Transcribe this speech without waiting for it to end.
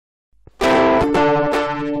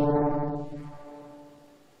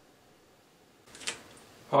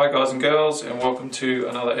Hi guys and girls, and welcome to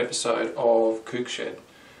another episode of Kook Shed,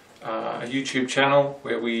 a YouTube channel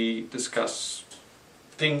where we discuss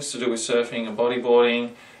things to do with surfing and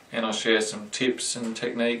bodyboarding, and I'll share some tips and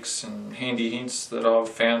techniques and handy hints that I've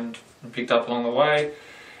found and picked up along the way,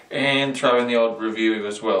 and throw in the odd review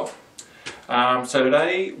as well. So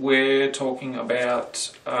today we're talking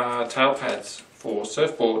about tail pads for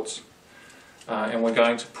surfboards, and we're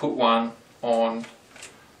going to put one on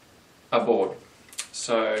a board.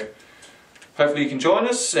 So hopefully you can join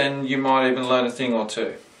us and you might even learn a thing or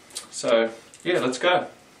two. So yeah, let's go.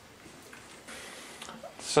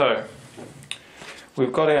 So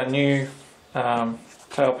we've got our new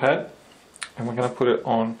tail pad and we're going to put it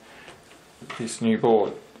on this new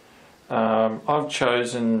board. I've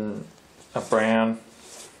chosen a brown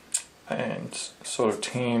and sort of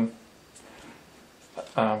tan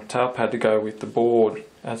tail pad to go with the board,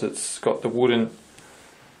 as it's got the wooden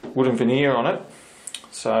veneer on it.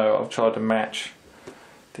 So I've tried to match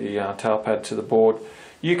the tail pad to the board.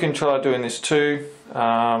 You can try doing this too.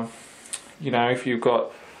 You know, if you've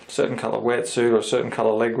got a certain colour wetsuit or a certain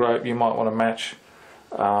colour leg rope, you might want to match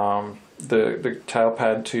the tail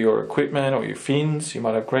pad to your equipment or your fins. You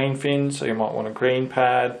might have green fins, so you might want a green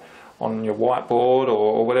pad on your whiteboard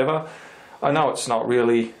or whatever. I know it's not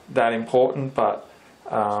really that important, but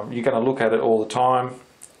you're going to look at it all the time,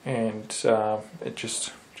 and it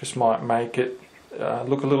just might make it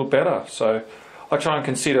look a little better. So I try and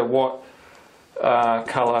consider what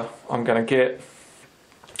colour I'm going to get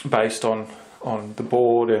based on the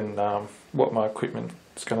board and what my equipment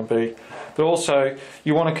is going to be. But also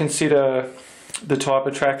you want to consider the type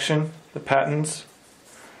of traction, the patterns,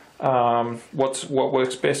 what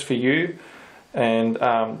works best for you, and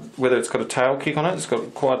whether it's got a tail kick on it. It's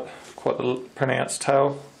got quite a pronounced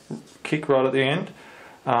tail kick right at the end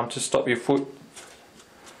to stop your foot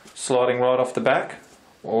sliding right off the back,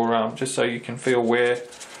 or just so you can feel where,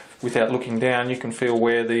 without looking down, you can feel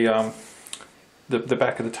where the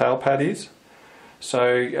back of the tail pad is.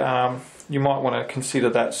 So you might want to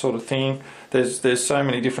consider that sort of thing. There's so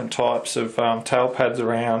many different types of tail pads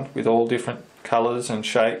around with all different colours and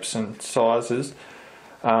shapes and sizes.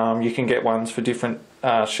 You can get ones for different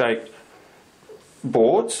shaped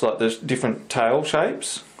boards, like there's different tail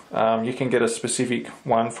shapes. You can get a specific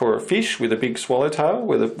one for a fish with a big swallowtail,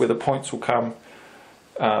 where the points will come,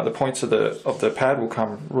 the points of the pad will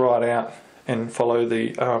come right out and follow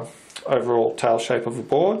the overall tail shape of the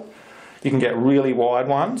board. You can get really wide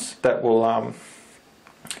ones that will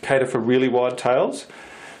cater for really wide tails,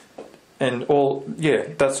 and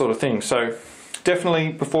that sort of thing. So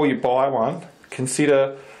definitely, before you buy one,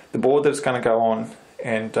 consider the board that it's going to go on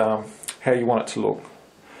and how you want it to look.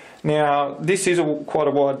 Now, this is quite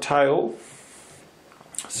a wide tail,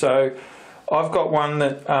 so I've got one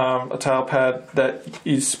that a tail pad that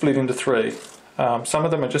is split into three. Some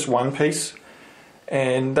of them are just one piece,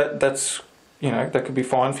 and that's, you know, that could be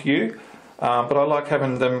fine for you. But I like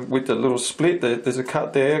having them with the little split. There's a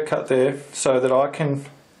cut there, so that I can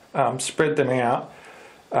spread them out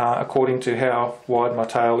according to how wide my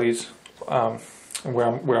tail is and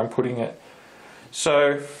where I'm putting it.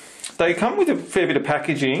 So they come with a fair bit of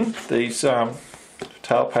packaging, these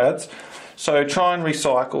tail pads. So try and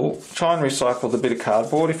recycle the bit of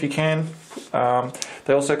cardboard if you can.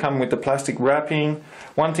 They also come with the plastic wrapping.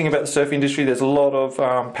 One thing about the surf industry, there's a lot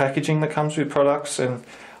of packaging that comes with products, and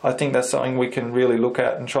I think that's something we can really look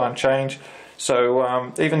at and try and change.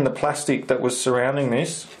 So even the plastic that was surrounding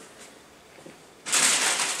this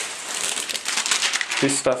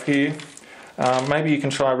stuff here, maybe you can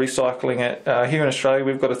try recycling it. Here in Australia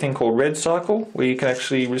we've got a thing called Red Cycle, where you can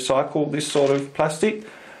actually recycle this sort of plastic.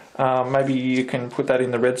 Maybe you can put that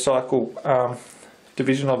in the Red Cycle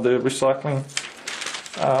division of the recycling,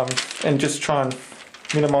 and just try and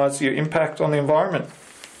minimise your impact on the environment.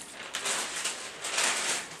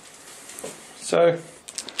 So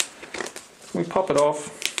we pop it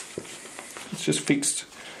off. It's just fixed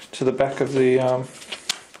to the back of the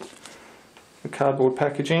cardboard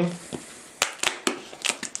packaging.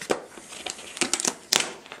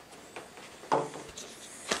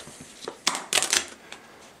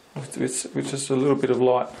 With just a little bit of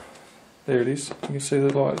light. There it is. You can see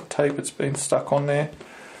the light tape, it's been stuck on there.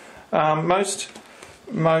 Most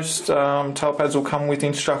tail pads will come with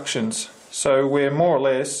instructions, so we're more or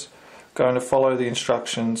less going to follow the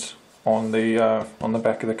instructions on the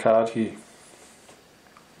back of the card here.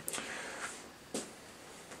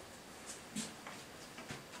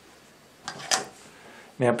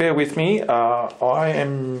 Now bear with me, I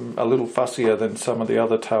am a little fussier than some of the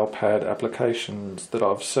other tail pad applications that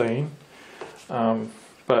I've seen,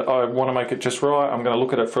 but I want to make it just right. I'm going to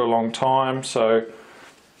look at it for a long time, so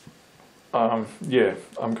yeah,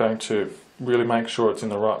 I'm going to really make sure it's in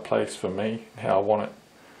the right place for me, how I want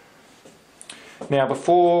it. Now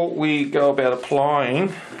before we go about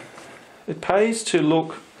applying, it pays to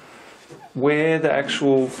look where the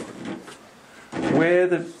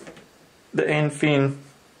end fin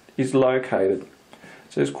is located.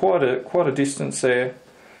 So there's quite a distance there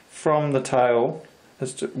from the tail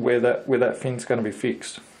as to where that fin's going to be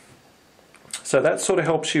fixed. So that sort of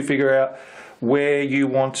helps you figure out where you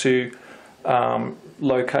want to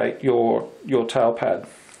locate your tail pad.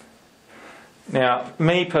 Now,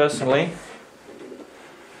 me personally,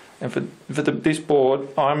 and for this board,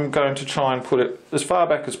 I'm going to try and put it as far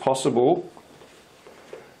back as possible.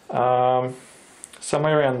 Somewhere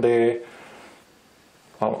around there,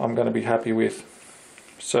 I'm going to be happy with.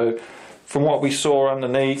 So, from what we saw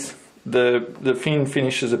underneath, the fin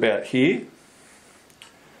finishes about here.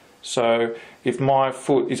 So if my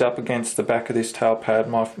foot is up against the back of this tail pad,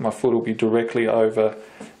 my foot will be directly over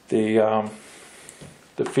the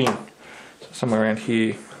fin. So somewhere around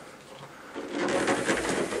here.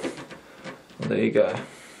 And there you go.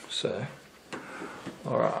 So,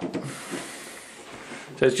 alright.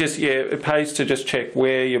 So it's just, yeah, it pays to just check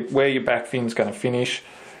where your back fin's going to finish,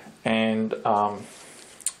 and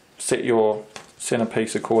set your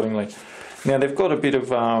centerpiece accordingly. Now they've got a bit of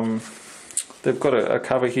they've got a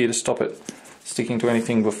cover here to stop it sticking to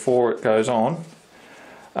anything before it goes on.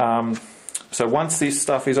 So once this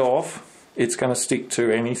stuff is off, it's going to stick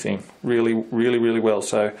to anything really well.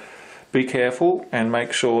 So be careful and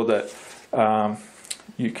make sure that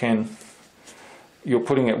you're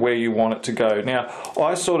putting it where you want it to go. Now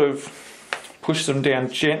I sort of push them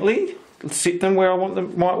down gently, sit them where I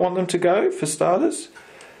might want them to go for starters,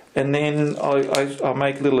 and then I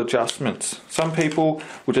make little adjustments. Some people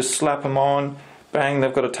will just slap them on, bang,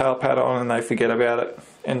 they've got a tail pad on and they forget about it,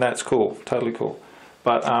 and that's cool, totally cool.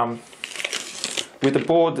 But with a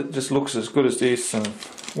board that just looks as good as this, and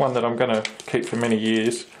one that I'm going to keep for many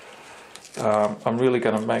years, I'm really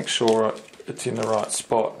going to make sure it's in the right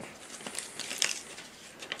spot.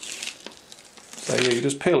 So yeah, you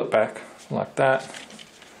just peel it back like that.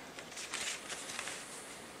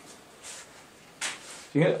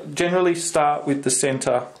 You generally start with the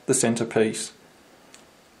center piece,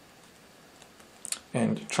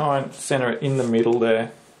 and try and center it in the middle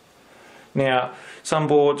there. Now, some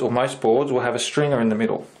boards, or most boards, will have a stringer in the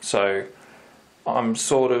middle. So I'm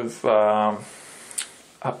sort of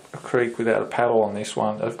up a creek without a paddle on this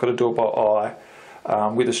one. I've got to do it by eye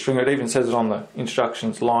with a stringer. It even says it on the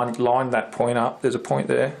instructions. Line that point up. There's a point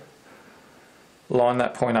there. Line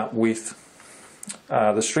that point up with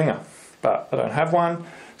the stringer. But I don't have one,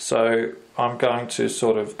 so I'm going to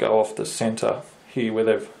sort of go off the center here where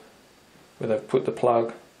they've put the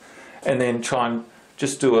plug, and then try and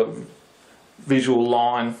just do a visual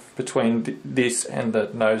line between this and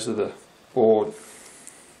the nose of the board.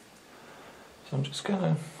 So I'm just going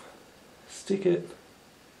to stick it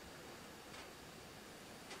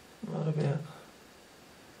right about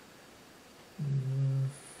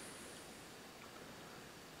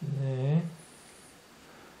there.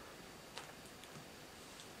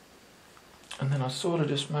 And then I sort of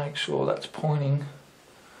just make sure that's pointing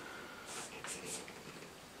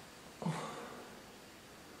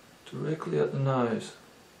directly at the nose.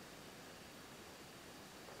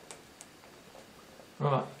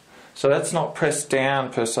 Right, so that's not pressed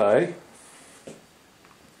down per se.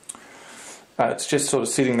 It's just sort of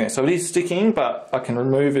sitting there. So it is sticking, but I can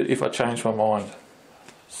remove it if I change my mind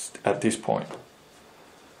at this point.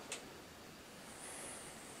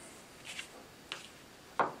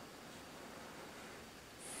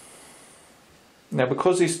 Now,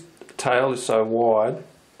 because this tail is so wide,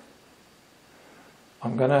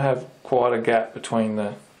 I'm going to have quite a gap between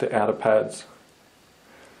the outer pads.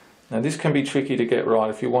 Now this can be tricky to get right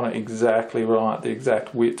if you want it exactly right, the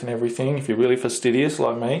exact width and everything. If you're really fastidious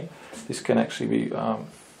like me, this can actually be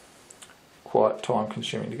quite time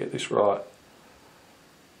consuming to get this right.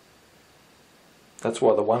 That's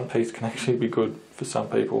why the one piece can actually be good for some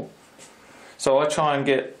people. So I try and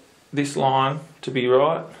get this line to be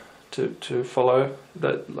right, to follow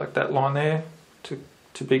that, like that line there,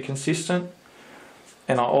 to be consistent.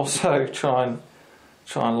 And I also try and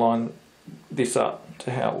line this up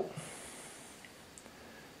to how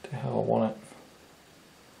I want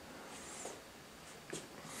it.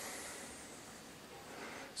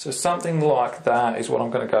 So something like that is what I'm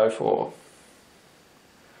going to go for.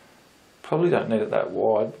 Probably don't need it that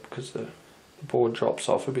wide because the board drops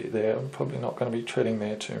off a bit there. I'm probably not going to be treading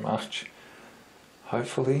there too much,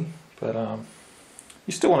 hopefully, but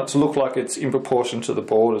you still want it to look like it's in proportion to the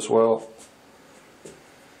board as well.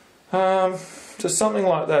 to something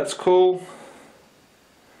like that's cool.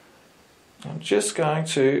 I'm just going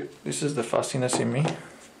to, this is the fussiness in me,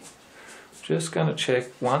 just going to check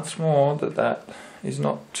once more that that is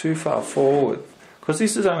not too far forward, because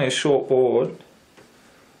this is only a short board.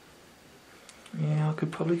 Yeah, I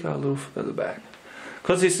could probably go a little further back,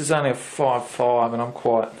 because this is only a 5'5" and I'm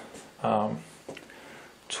quite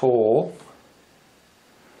tall.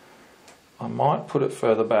 I might put it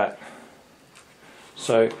further back.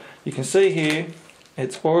 So you can see here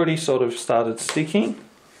it's already sort of started sticking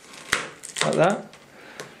like that,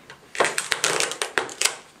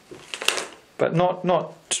 but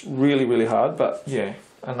not really hard, but yeah,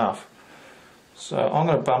 enough. So I'm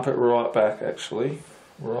going to bump it right back, actually,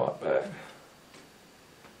 right back.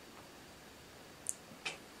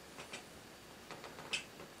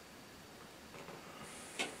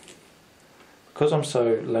 Because I'm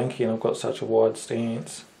so lanky and I've got such a wide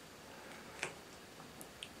stance,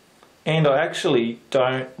 and I actually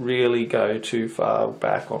don't really go too far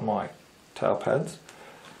back on my tail pads,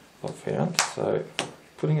 I've found, so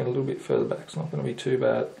putting it a little bit further back is not going to be too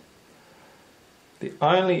bad. The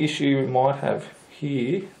only issue we might have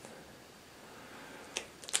here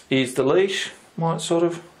is the leash might sort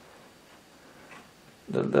of,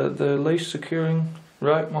 the leash securing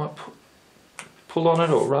rope might pull on it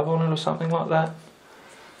or rub on it or something like that.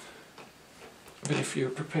 But if you're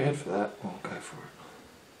prepared for that, well, go for it.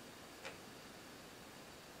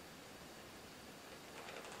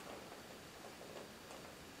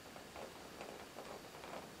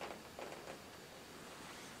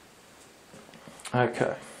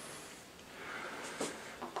 Okay.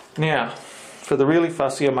 Now, for the really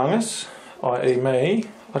fussy among us, i.e. me,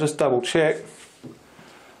 I just double check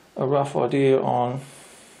a rough idea on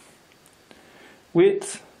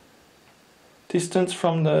width, distance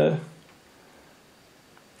from the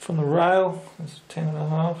rail. It's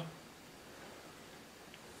 10.5.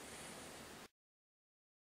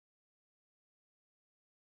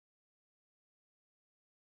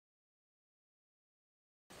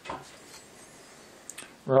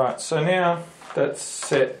 Right, so now that's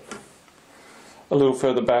set a little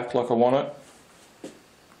further back like I want it,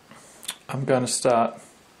 I'm going to start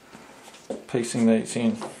piecing these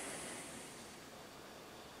in.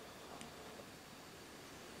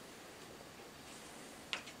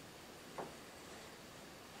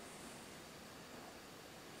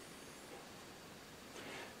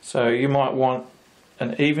 So you might want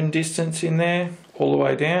an even distance in there all the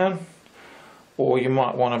way down, or you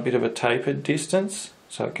might want a bit of a tapered distance,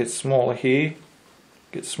 so it gets smaller here,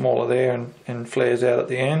 gets smaller there, and flares out at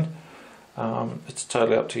the end. It's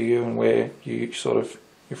totally up to you and where you sort of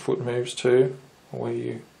your foot moves to, or where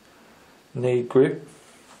you need grip.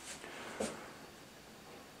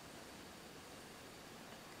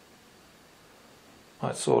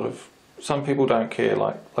 I sort of, some people don't care,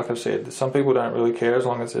 like I've said, some people don't really care as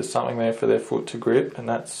long as there's something there for their foot to grip, and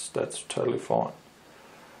that's totally fine.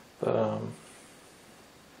 But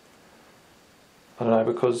I don't know,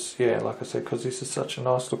 because yeah, like I said, because this is such a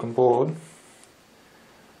nice looking board,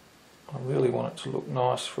 I really want it to look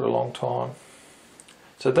nice for a long time.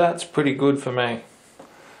 So that's pretty good for me.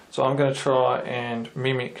 So I'm going to try and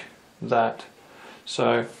mimic that.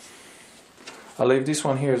 So I'll leave this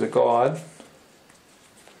one here as a guide.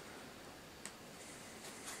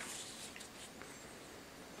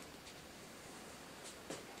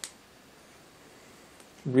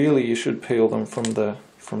 Really, you should peel them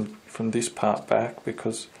from this part back,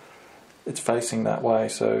 because it's facing that way.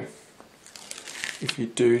 So if you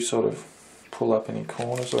do sort of pull up any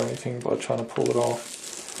corners or anything by trying to pull it off,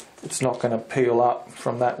 it's not going to peel up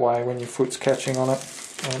from that way when your foot's catching on it.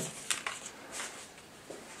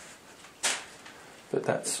 But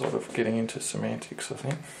that's sort of getting into semantics, I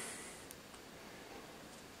think.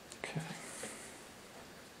 Okay.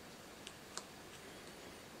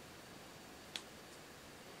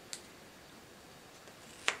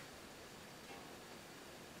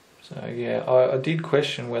 So yeah, I did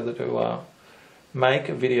question whether to make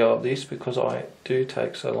a video of this, because I do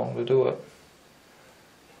take so long to do it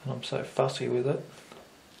and I'm so fussy with it,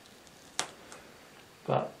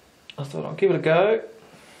 but I thought I'll give it a go.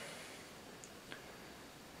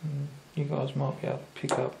 You guys might be able to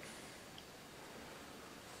pick up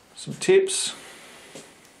some tips.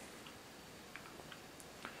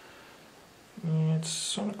 Yeah, it's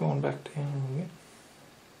sort of gone back down a little bit.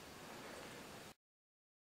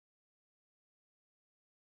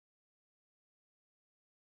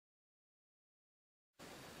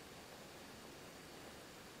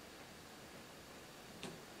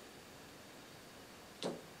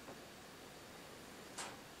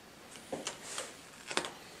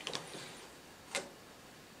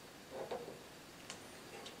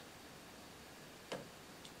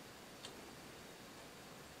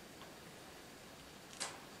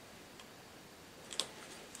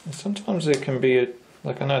 And sometimes there can be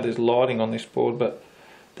like I know there's lighting on this board, but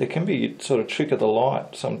there can be sort of trick of the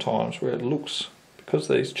light sometimes where it looks, because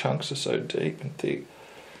these chunks are so deep and thick,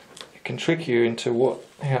 it can trick you into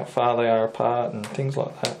how far they are apart and things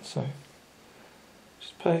like that. So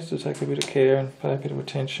just pays to take a bit of care and pay a bit of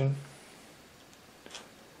attention.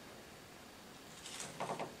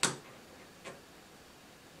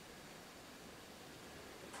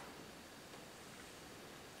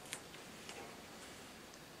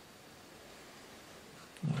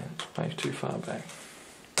 Yeah, it's way too far back.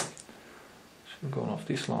 Should have gone off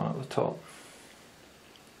this line at the top.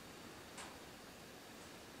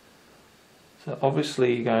 So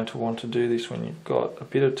obviously you're going to want to do this when you've got a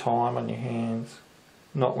bit of time on your hands,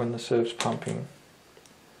 not when the surf's pumping,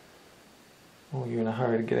 or you're in a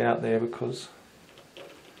hurry to get out there, because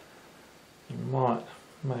you might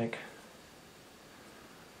make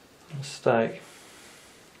a mistake.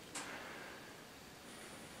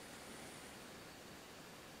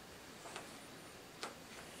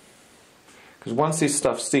 Because once this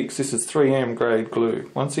stuff sticks, this is 3M grade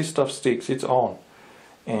glue, once this stuff sticks it's on,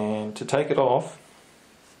 and to take it off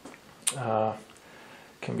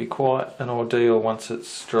can be quite an ordeal once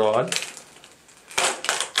it's dried.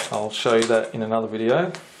 I'll show you that in another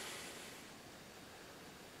video. That's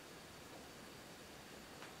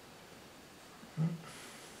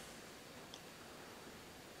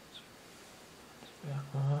about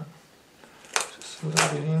right. Just a little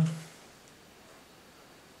bit in.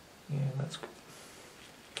 Yeah, that's good.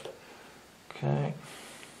 Okay.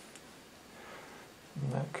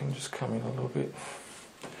 And that can just come in a little bit.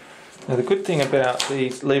 Now the good thing about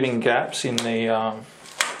these leaving gaps in the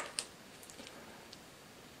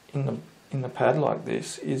pad like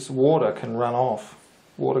this is water can run off.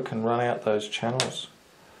 Water can run out those channels.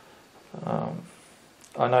 I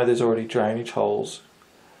know there's already drainage holes,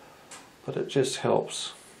 but it just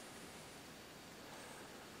helps.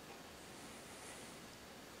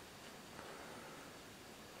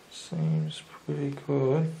 Seems pretty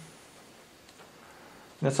good.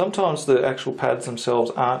 Now sometimes the actual pads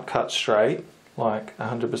themselves aren't cut straight, like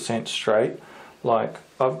 100% straight. Like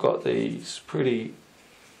I've got these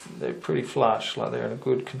they're pretty flush, like they're in a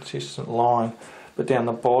good consistent line, but down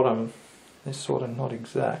the bottom they're sort of not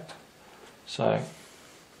exact. So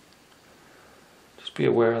just be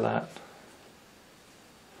aware of that.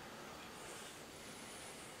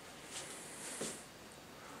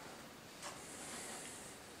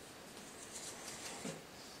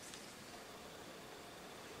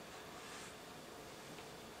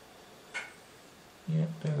 Yeah,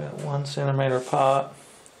 they're about 1 centimetre apart.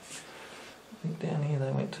 I think down here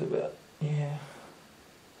they went to about, yeah,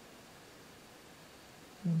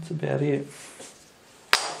 that's about it.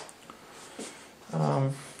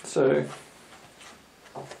 So,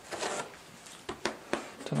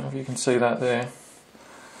 don't know if you can see that there.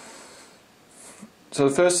 So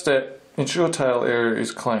the first step, ensure tail area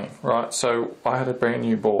is clean, right? So I had a brand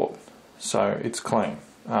new board, so it's clean.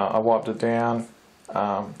 I wiped it down,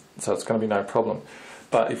 so it's going to be no problem.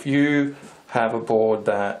 But if you have a board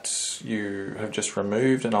that you have just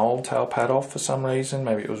removed an old tail pad off for some reason,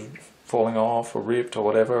 maybe it was falling off or ripped or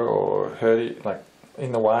whatever, or hurt it, like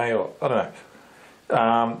in the way, or I don't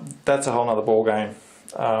know, that's a whole nother ball game.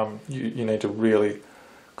 You need to really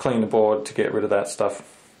clean the board to get rid of that stuff.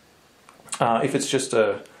 If it's just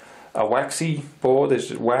a waxy board, there's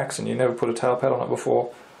just wax and you never put a tail pad on it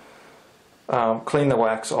before, clean the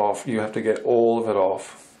wax off. You have to get all of it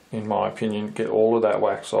off. In my opinion, get all of that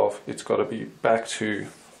wax off. It's got to be back to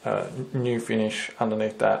new finish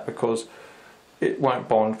underneath that, because it won't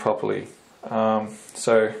bond properly.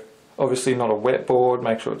 So obviously not a wet board,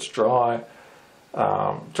 make sure it's dry,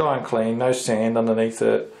 dry and clean, no sand underneath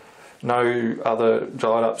it, no other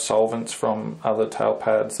dried up solvents from other tail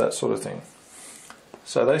pads, that sort of thing.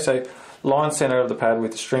 So they say line center of the pad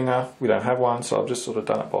with a stringer. We don't have one, so I've just sort of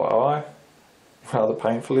done it by eye, rather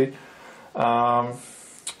painfully.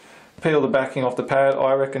 Peel the backing off the pad.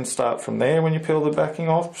 I reckon start from there when you peel the backing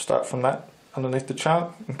off. Start from that underneath the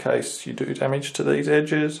chunk, in case you do damage to these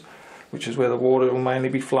edges, which is where the water will mainly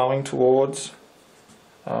be flowing towards.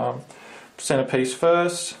 Centerpiece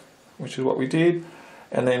first, which is what we did,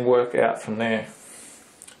 and then work out from there.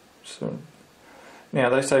 So now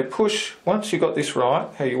they say push, once you got this right,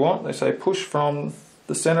 how you want, they say push from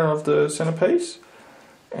the center of the centerpiece,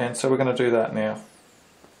 and so we're going to do that now.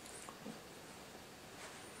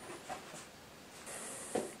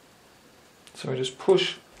 So we just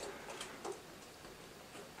push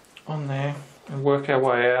on there and work our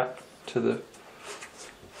way out to the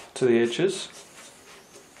edges.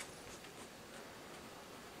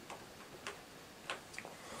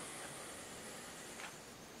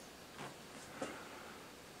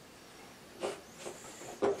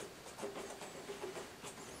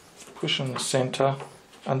 push on the centre,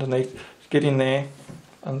 underneath, get in there,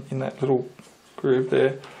 in that little groove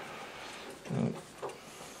there, and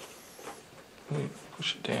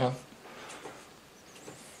push it down.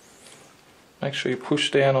 Make sure you push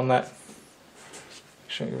down on that, make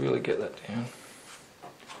sure you really get that down.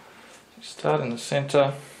 You start in the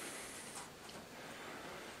centre,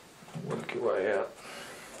 work your way out,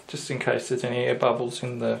 just in case there's any air bubbles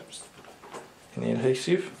in the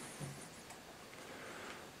adhesive.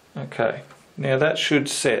 Okay, now that should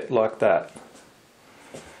set like that.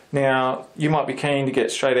 Now you might be keen to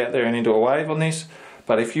get straight out there and into a wave on this,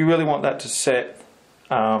 but if you really want that to set,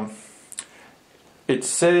 it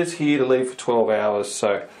says here to leave for 12 hours,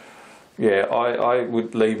 so yeah, I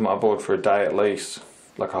would leave my board for a day at least,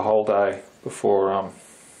 like a whole day before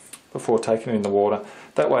taking it in the water.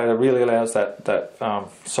 That way it really allows that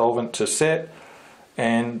solvent to set,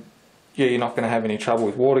 and yeah, you're not going to have any trouble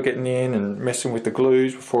with water getting in and messing with the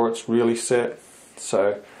glues before it's really set.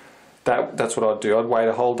 So that's what I'd do. I'd wait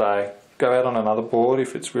a whole day, go out on another board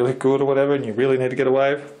if it's really good or whatever and you really need to get a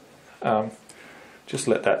wave, just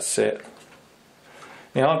let that set.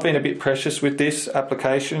 Now I've been a bit precious with this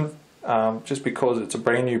application, just because it's a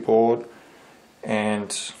brand new board,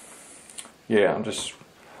 and yeah,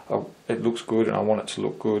 it looks good and I want it to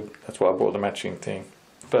look good. That's why I bought the matching thing.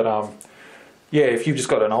 But yeah, if you've just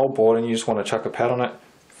got an old board and you just want to chuck a pad on it,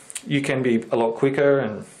 you can be a lot quicker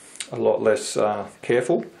and a lot less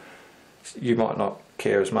careful. You might not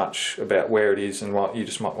care as much about where it is, and what you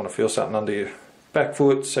just might want to feel something under your back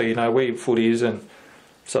foot so you know where your foot is, and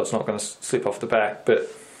so it's not going to slip off the back. But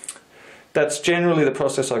that's generally the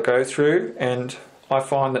process I go through, and I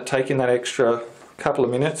find that taking that extra couple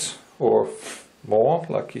of minutes or more,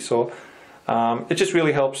 like you saw, it just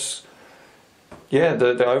really helps, yeah,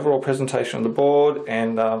 the overall presentation of the board,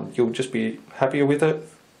 and you'll just be happier with it,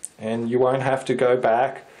 and you won't have to go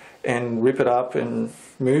back and rip it up and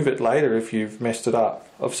move it later if you've messed it up.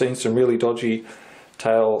 I've seen some really dodgy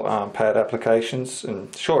tail pad applications,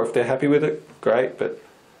 and sure, if they're happy with it, great, but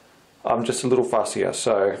I'm just a little fussier,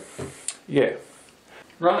 so yeah.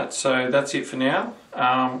 Right, so that's it for now.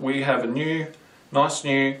 We have a nice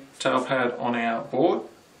new tail pad on our board.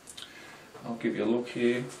 I'll give you a look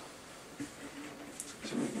here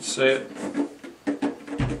so we can see it.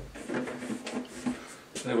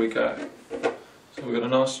 There we go. So we've got a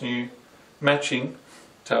nice new matching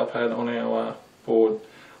tail pad on our board.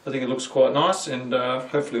 I think it looks quite nice, and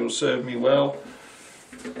hopefully it'll serve me well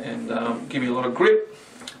and give me a lot of grip.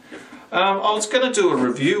 I was going to do a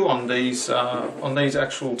review on these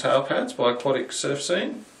actual tail pads by Aquatic Surf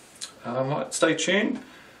Scene. Stay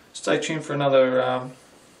tuned for another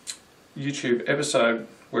YouTube episode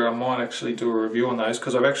where I might actually do a review on those,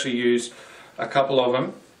 because I've actually used a couple of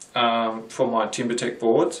them for my TimberTech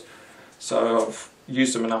boards, so I've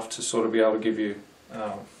used them enough to sort of be able to give you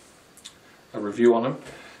a review on them.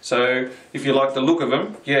 So if you like the look of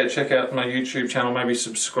them, yeah, check out my YouTube channel, maybe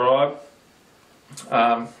subscribe.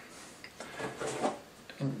 And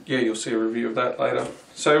yeah, you'll see a review of that later.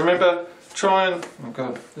 So remember, oh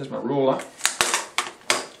god, there's my ruler.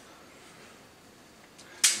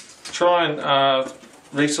 Try and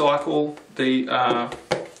recycle the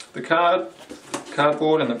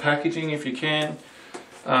cardboard and the packaging if you can.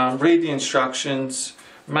 Read the instructions.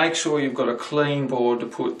 Make sure you've got a clean board to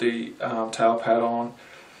put the tail pad on.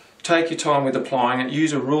 Take your time with applying it.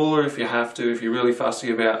 Use a ruler if you have to, if you're really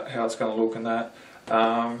fussy about how it's going to look and that.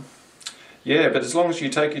 Yeah, but as long as you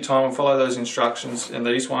take your time and follow those instructions and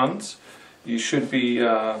these ones, you should be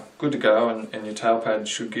good to go, and your tail pad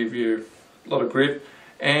should give you a lot of grip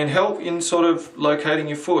and help in sort of locating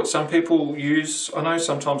your foot. Some people use, I know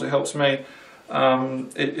sometimes it helps me,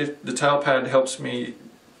 the tail pad helps me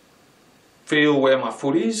feel where my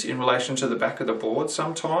foot is in relation to the back of the board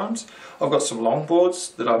sometimes. I've got some long boards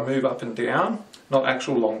that I move up and down, not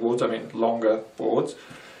actual long boards, I mean longer boards,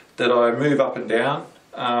 that I move up and down,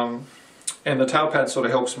 and the tail pad sort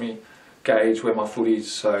of helps me gauge where my foot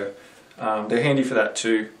is, so they're handy for that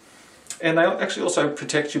too. And they actually also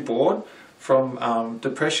protect your board from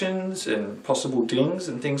depressions and possible dings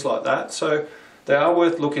and things like that, so they are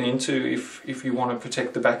worth looking into if you want to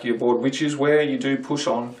protect the back of your board, which is where you do push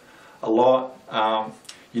on a lot.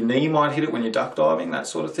 Your knee might hit it when you're duck diving, that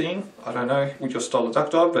sort of thing. I don't know with your style of duck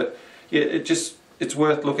dive, but yeah, it's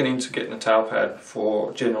worth looking into getting a tail pad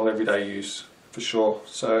for general everyday use for sure.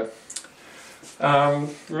 So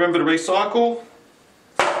remember to recycle.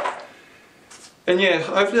 And yeah,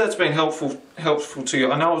 hopefully that's been helpful to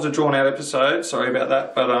you. I know it was a drawn out episode, sorry about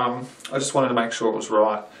that, but I just wanted to make sure it was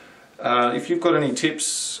right. If you've got any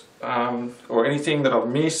tips or anything that I've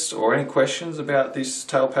missed, or any questions about this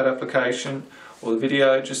tail pad application, or the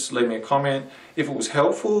video, just leave me a comment. If it was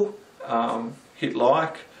helpful, hit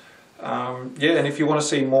like. Yeah, and if you want to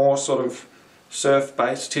see more sort of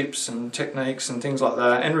surf-based tips and techniques and things like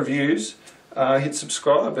that, and reviews, hit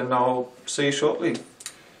subscribe, and I'll see you shortly.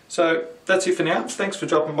 So that's it for now. Thanks for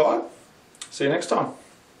dropping by. See you next time.